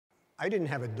I didn't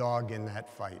have a dog in that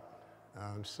fight.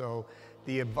 So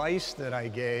the advice that I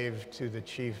gave to the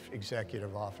chief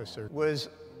executive officer was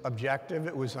objective,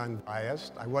 it was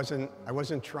unbiased. I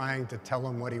wasn't trying to tell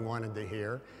him what he wanted to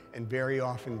hear, and very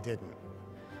often didn't.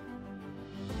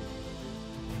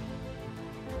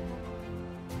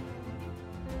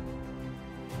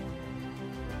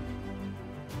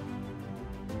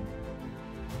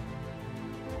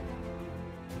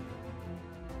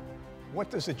 What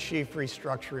does a chief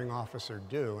restructuring officer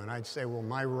do? And I'd say, well,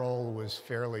 my role was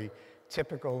fairly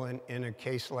typical in a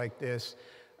case like this.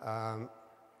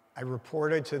 I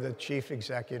reported to the chief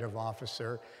executive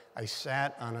officer. I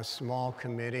sat on a small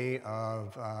committee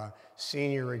of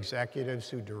senior executives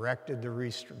who directed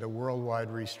the worldwide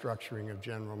restructuring of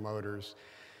General Motors.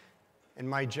 And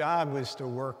my job was to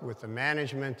work with the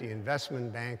management, the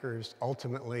investment bankers,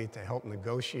 ultimately to help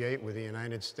negotiate with the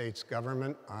United States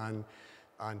government on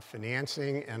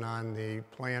financing and on the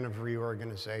plan of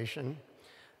reorganization.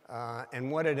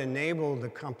 And what it enabled the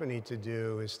company to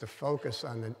do is to focus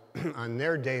on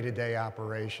their day-to-day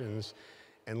operations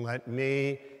and let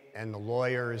me and the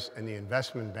lawyers and the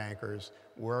investment bankers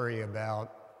worry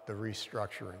about the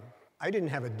restructuring. I didn't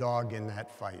have a dog in that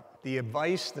fight. The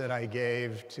advice that I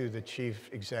gave to the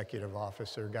chief executive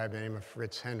officer, a guy by the name of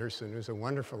Fritz Henderson, who's a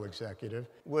wonderful executive,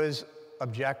 was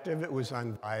objective, it was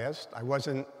unbiased. I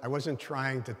wasn't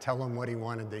trying to tell him what he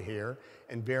wanted to hear,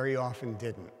 and very often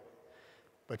didn't.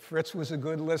 But Fritz was a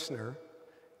good listener,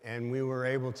 and we were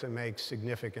able to make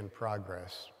significant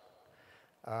progress.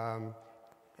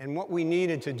 And what we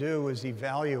needed to do was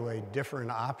evaluate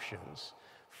different options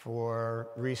for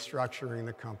restructuring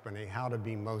the company, how to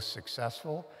be most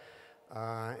successful.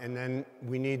 And then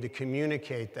we need to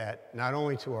communicate that not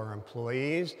only to our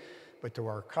employees, but to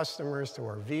our customers, to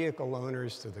our vehicle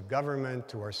owners, to the government,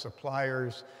 to our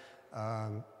suppliers,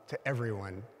 to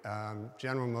everyone.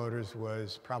 General Motors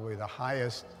was probably the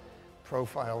highest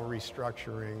profile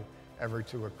restructuring ever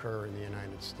to occur in the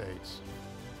United States.